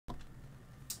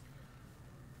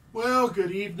Well,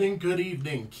 good evening, good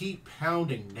evening. Keep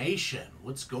pounding nation.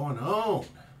 What's going on?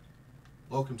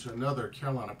 Welcome to another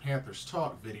Carolina Panthers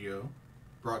talk video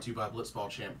brought to you by Blitzball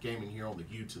Champ Gaming here on the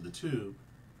U to the Tube.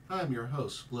 I'm your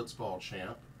host, Blitzball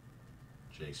Champ,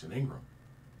 Jason Ingram.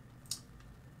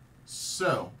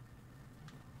 So,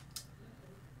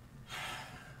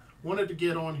 wanted to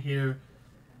get on here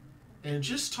and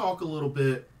just talk a little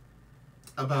bit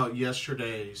about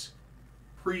yesterday's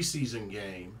preseason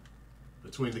game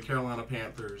between the Carolina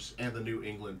Panthers and the New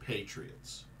England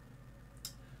Patriots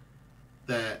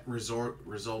that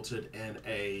resulted in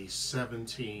a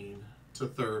 17 to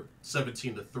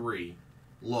 3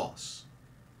 loss.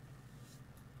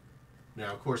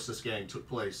 Now, of course, this game took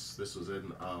place. This was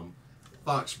in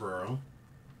Foxborough,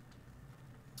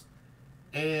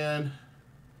 and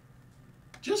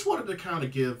just wanted to kind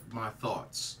of give my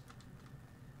thoughts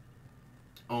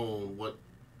on what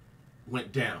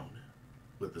went down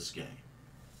with this game.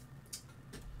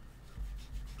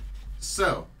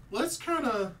 So let's take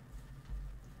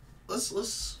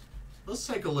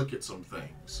a look at some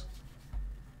things.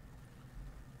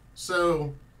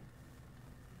 So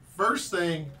first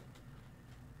thing,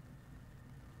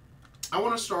 I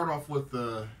want to start off with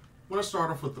the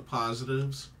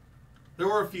positives. There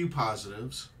were a few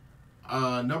positives.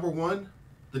 Number one,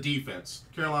 the defense.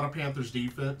 Carolina Panthers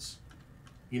defense.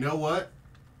 You know what?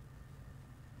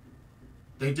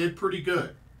 They did pretty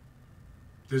good.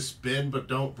 This bend but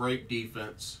don't break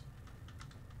defense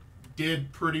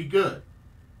did pretty good.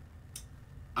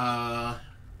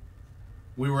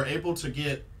 We were able to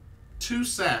get 2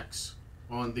 sacks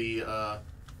on the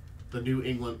New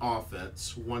England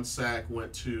offense. 1 sack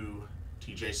went to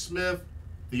TJ Smith,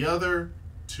 the other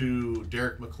to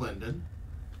Derek McClendon.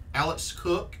 Alex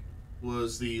Cook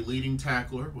was the leading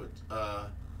tackler with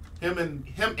him and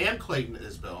Clayton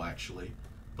Isbell, actually,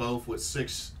 both with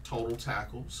 6 total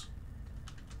tackles.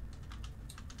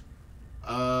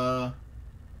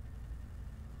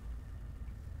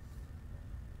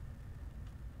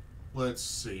 Let's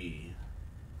see.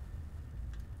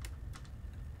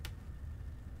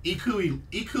 Iku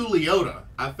Leota.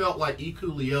 I felt like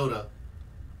Iku Leota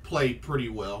played pretty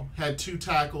well. Had 2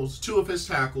 tackles. 2 of his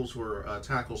tackles were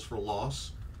tackles for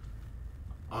loss.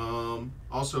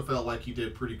 Also felt like he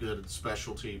did pretty good at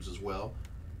special teams as well.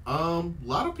 A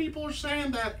lot of people are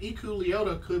saying that Iku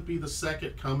Leota could be the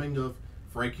second coming of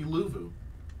Frankie Luvu.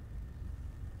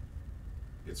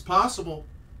 It's possible.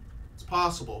 It's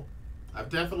possible. I've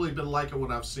definitely been liking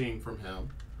what I've seen from him.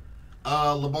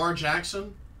 Lamar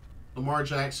Jackson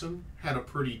had a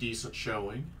pretty decent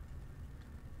showing.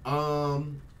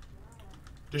 Deshaun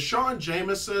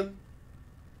Jameson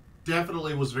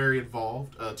definitely was very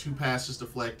involved. 2 passes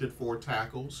deflected, 4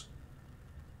 tackles.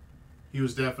 He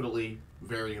was definitely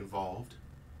very involved.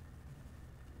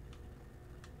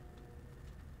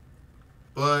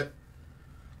 But,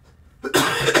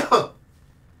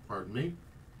 pardon me,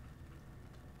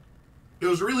 it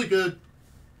was really good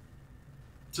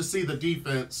to see the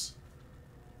defense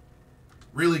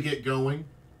really get going.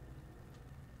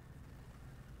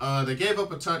 They gave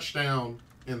up a touchdown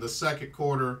in the second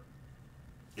quarter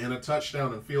and a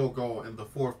touchdown and field goal in the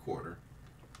fourth quarter.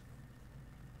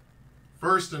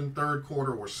 First and third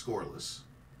quarter were scoreless.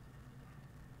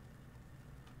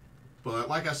 But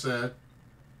like I said,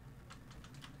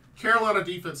 Carolina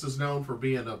defense is known for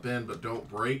being a bend but don't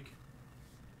break.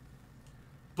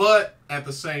 But at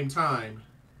the same time,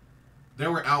 they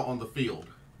were out on the field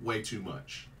way too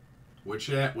much, which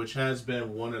has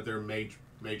been one of their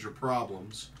major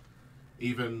problems,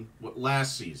 even with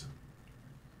last season.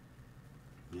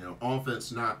 You know,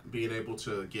 offense not being able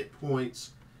to get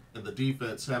points and the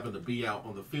defense having to be out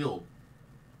on the field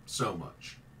so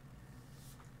much.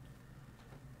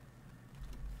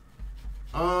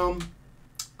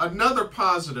 Another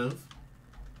positive,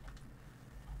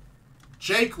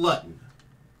 Jake Luton.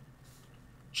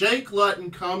 Jake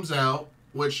Luton comes out,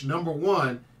 which, number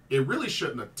one, it really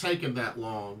shouldn't have taken that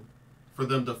long for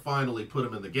them to finally put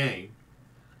him in the game.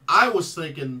 I was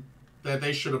thinking that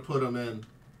they should have put him in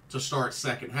to start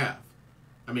second half.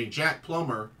 I mean, Jack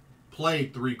Plummer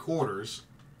played 3 quarters.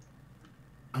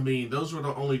 I mean, those were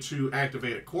the only 2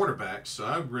 activated quarterbacks, so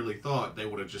I really thought they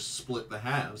would have just split the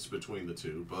halves between the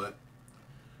 2, but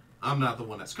I'm not the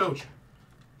one that's coaching.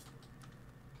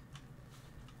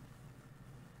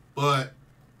 But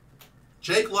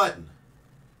Jake Luton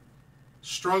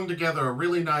strung together a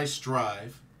really nice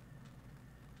drive,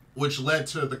 which led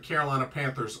to the Carolina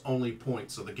Panthers' only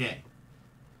points of the game.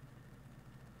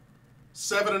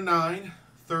 7-9,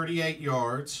 38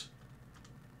 yards,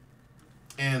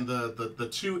 and the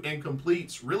 2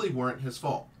 incompletes really weren't his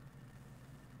fault.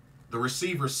 The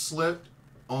receiver slipped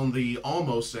on the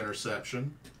almost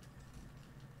interception.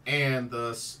 And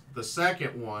the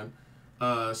second one,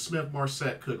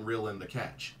 Smith-Marset couldn't reel in the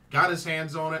catch. Got his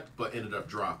hands on it, but ended up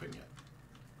dropping it.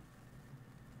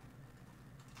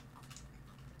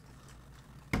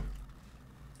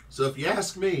 So if you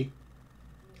ask me,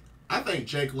 I think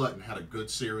Jake Luton had a good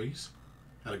series,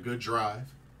 had a good drive.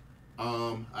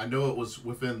 I know it was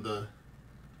within the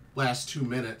last 2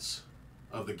 minutes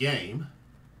of the game,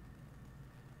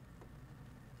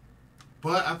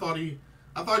 but I thought he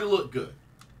looked good.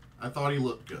 I thought he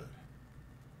looked good.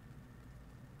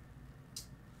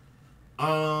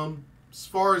 As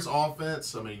far as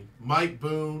offense, I mean, Mike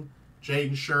Boone,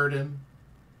 Jaden Sheridan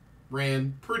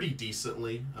ran pretty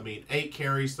decently. I mean, 8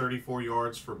 carries, 34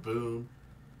 yards for Boone.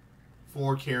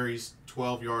 4 carries,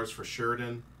 12 yards for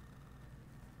Sheridan.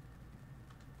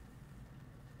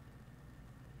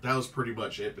 That was pretty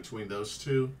much it between those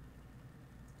two.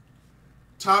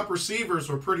 Top receivers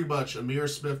were pretty much Amir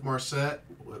Smith-Marset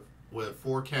with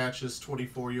 4 catches,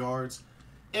 24 yards,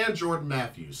 and Jordan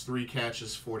Matthews, 3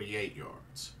 catches, 48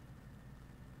 yards.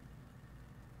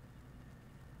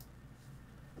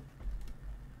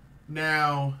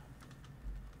 Now,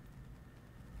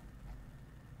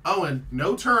 oh, and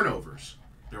no turnovers.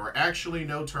 There were actually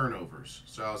no turnovers.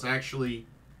 So I was actually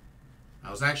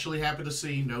happy to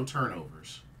see no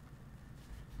turnovers.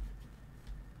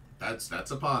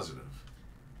 That's a positive.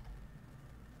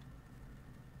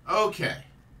 Okay.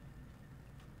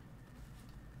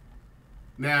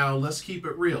 Now, let's keep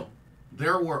it real.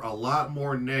 There were a lot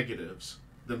more negatives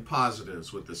than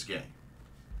positives with this game.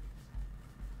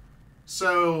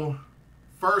 So,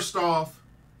 first off,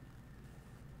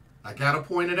 I got to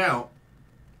point it out,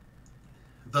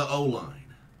 the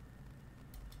O-line.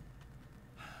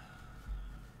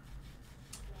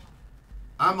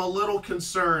 I'm a little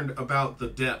concerned about the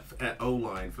depth at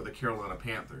O-line for the Carolina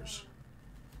Panthers.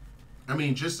 I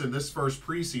mean, just in this first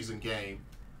preseason game,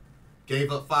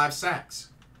 gave up 5 sacks.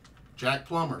 Jack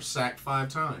Plummer sacked 5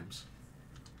 times.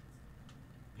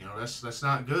 You know, that's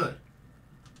not good.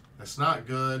 That's not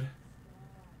good.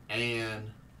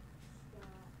 And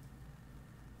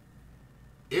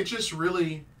it just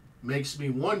really makes me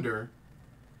wonder,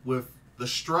 with the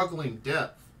struggling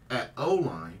depth at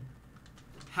O-line,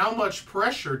 how much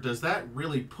pressure does that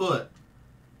really put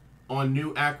on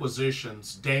new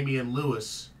acquisitions, Damian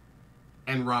Lewis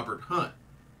and Robert Hunt?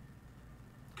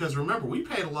 Because remember, we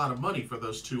paid a lot of money for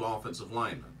those 2 offensive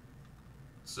linemen.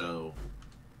 So,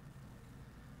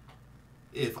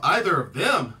 if either of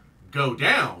them go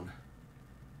down,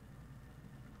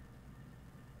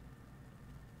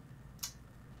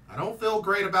 I don't feel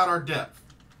great about our depth.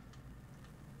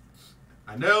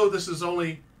 I know this is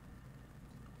only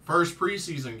first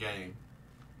preseason game,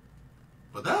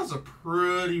 but that was a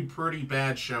pretty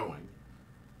bad showing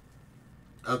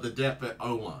of the depth at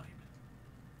O-line.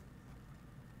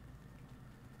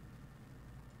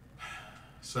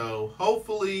 So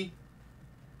hopefully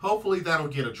that'll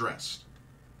get addressed.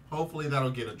 Hopefully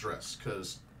that'll get addressed,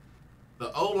 because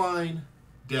the O-line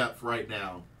depth right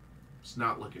now is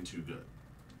not looking too good.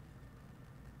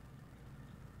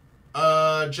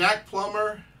 Jack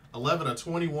Plummer, 11 of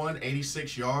 21,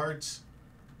 86 yards.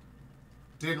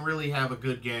 Didn't really have a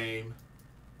good game.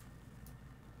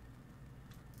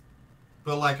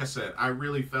 But like I said, I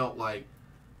really felt like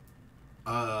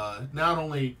not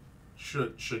only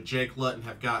should Jake Luton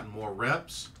have gotten more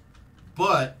reps,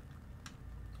 but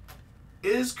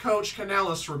is Coach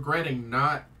Canales regretting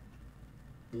not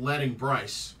letting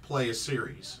Bryce play a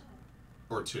series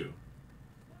or 2?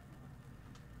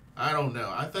 I don't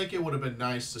know. I think it would have been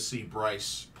nice to see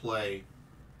Bryce play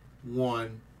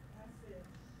 1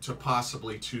 to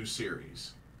possibly 2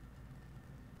 series.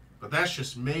 But that's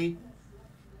just me.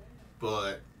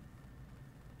 But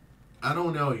I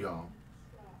don't know, y'all.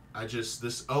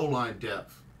 This O-line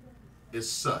depth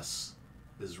is sus.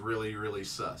 Is really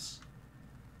sus.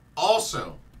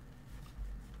 Also,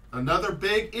 another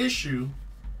big issue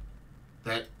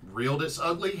that reared its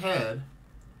ugly head: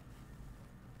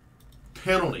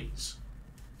 penalties.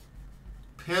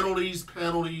 Penalties.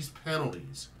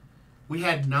 We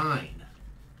had 9.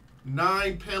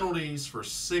 9 penalties for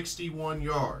 61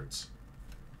 yards.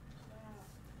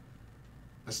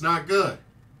 That's not good.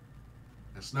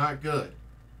 That's not good.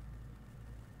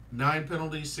 9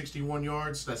 penalties, 61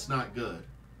 yards, that's not good.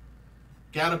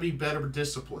 Got to be better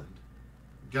disciplined.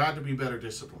 Got to be better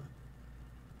disciplined.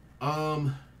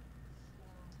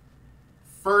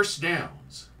 First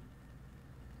downs.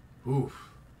 Oof.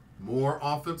 More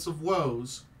offensive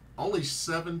woes. Only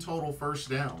 7 total first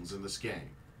downs in this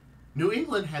game. New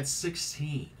England had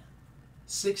 16.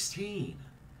 16.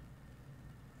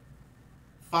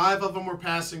 5 of them were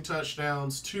passing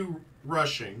touchdowns, 2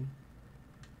 rushing,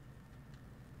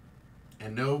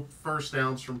 and no first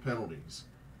downs from penalties.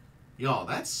 Y'all,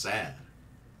 that's sad.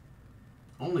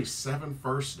 Only 7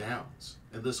 first downs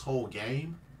in this whole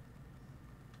game.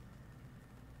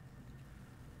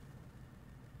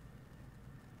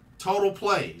 Total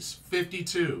plays,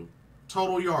 52.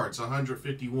 Total yards,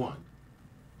 151.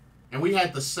 And we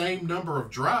had the same number of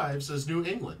drives as New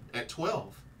England at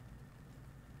 12.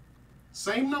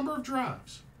 Same number of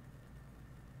drives.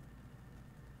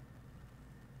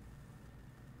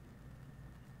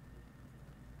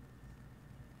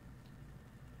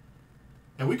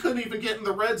 And we couldn't even get in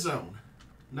the red zone.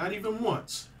 Not even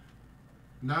once.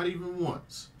 Not even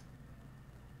once.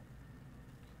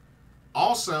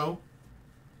 Also,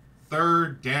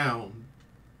 third down.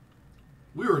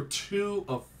 We were 2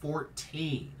 of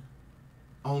 14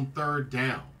 on third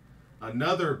down.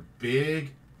 Another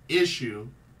big issue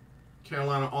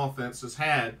Carolina offense has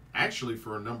had actually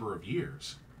for a number of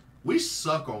years. We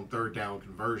suck on third down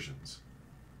conversions.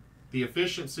 The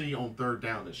efficiency on third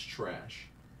down is trash.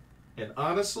 And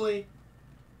honestly,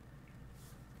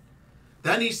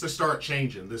 that needs to start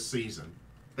changing this season.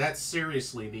 That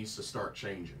seriously needs to start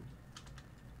changing.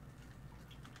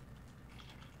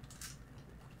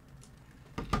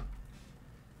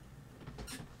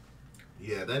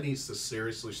 Yeah, that needs to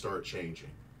seriously start changing.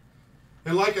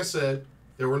 And like I said,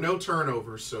 there were no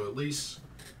turnovers, so at least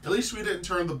we didn't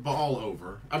turn the ball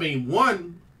over. I mean,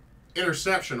 one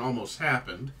interception almost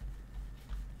happened,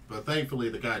 but thankfully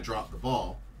the guy dropped the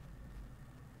ball.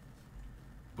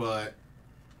 But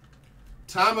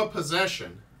time of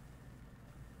possession.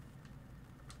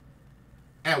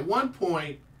 At one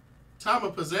point, time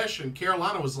of possession,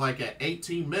 Carolina was like at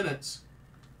 18 minutes,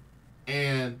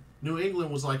 and New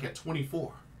England was like at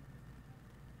 24.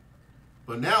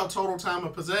 But now, total time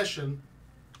of possession,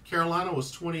 Carolina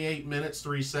was 28 minutes,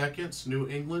 3 seconds. New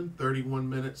England, 31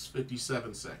 minutes,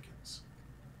 57 seconds.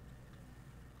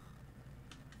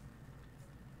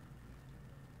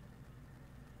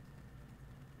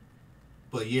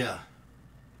 But yeah,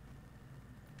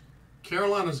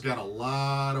 Carolina's got a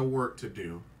lot of work to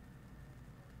do.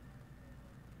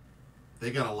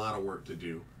 They got a lot of work to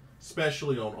do,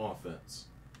 especially on offense.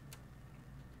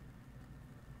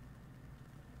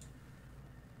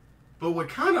 But what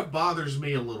kind of bothers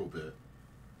me a little bit,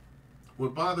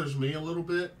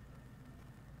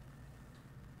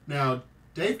 now,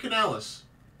 Dave Canales,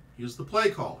 he was the play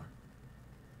caller.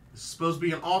 This is supposed to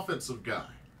be an offensive guy.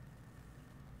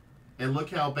 And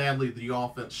look how badly the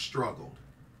offense struggled.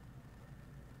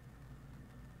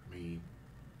 I mean,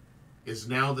 is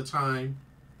now the time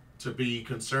to be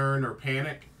concerned or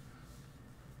panic?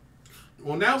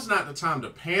 Well, now's not the time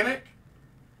to panic,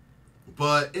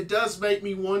 but it does make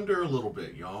me wonder a little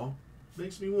bit, y'all.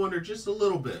 Makes me wonder just a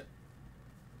little bit.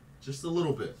 Just a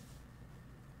little bit.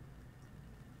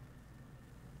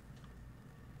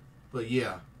 But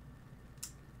yeah.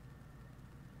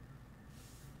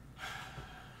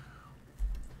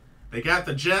 They got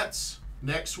the Jets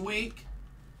next week.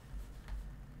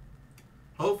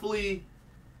 Hopefully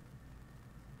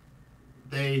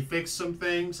they fix some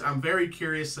things. I'm very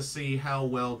curious to see how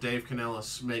well Dave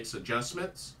Canales makes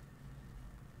adjustments.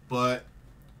 But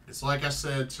it's like I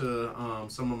said to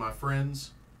some of my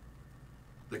friends,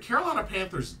 the Carolina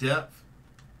Panthers' depth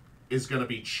is going to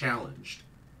be challenged,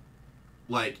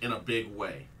 like in a big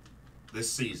way, this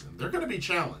season. They're going to be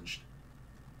challenged.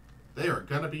 They are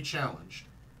going to be challenged.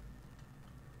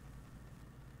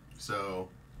 So,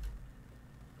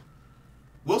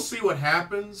 we'll see what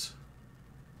happens.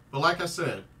 But like I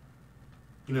said,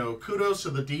 you know, kudos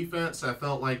to the defense. I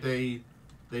felt like they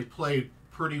played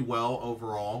pretty well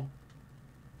overall.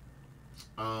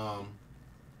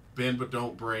 Bend but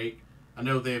don't break. I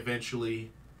know they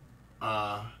eventually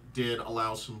did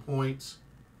allow some points.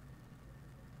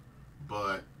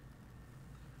 But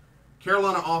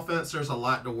Carolina offense, there's a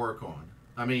lot to work on.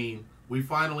 I mean, we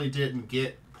finally didn't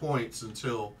get points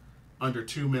until under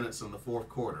 2 minutes in the fourth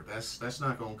quarter. That's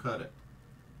not going to cut it.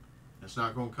 That's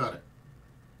not going to cut it.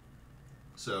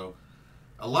 So,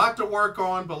 a lot to work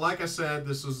on, but like I said,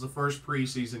 this was the first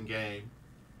preseason game.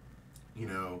 You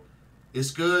know, it's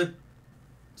good.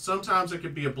 Sometimes it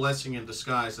could be a blessing in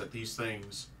disguise that these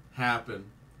things happen.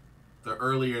 The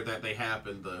earlier that they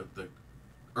happen, the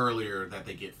earlier that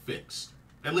they get fixed.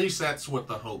 At least that's what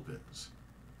the hope is.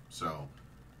 So,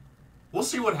 we'll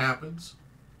see what happens.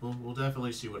 We'll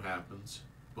definitely see what happens.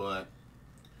 But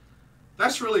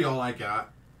that's really all I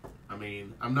got. I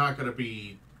mean, I'm not going to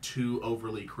be too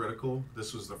overly critical.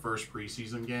 This was the first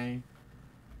preseason game.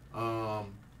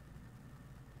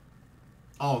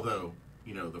 Although,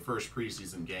 you know, the first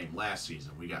preseason game last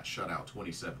season. We got shut out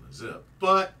 27-0.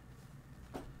 But,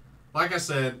 like I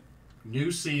said,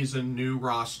 new season, new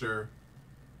roster.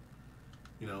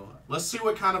 You know, let's see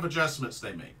what kind of adjustments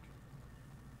they make.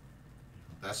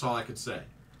 That's all I can say.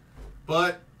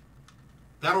 But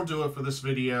that'll do it for this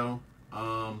video.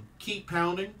 Keep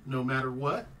pounding no matter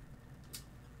what.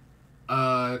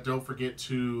 Don't forget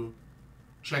to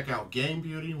check out Game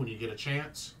Beauty when you get a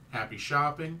chance. Happy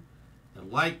shopping.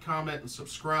 And like, comment, and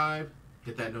subscribe.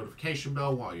 Hit that notification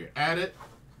bell while you're at it.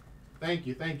 Thank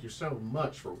you so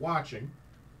much for watching.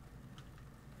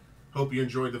 Hope you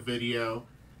enjoyed the video.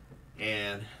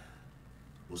 And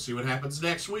we'll see what happens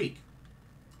next week.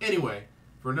 Anyway,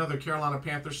 for another Carolina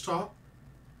Panthers talk,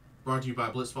 brought to you by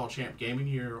Blitzball Champ Gaming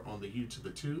here on the U to the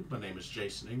Tube. My name is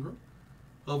Jason Ingram.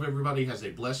 Hope everybody has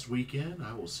a blessed weekend.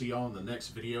 I will see y'all in the next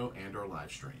video and our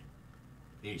live stream.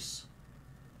 Peace.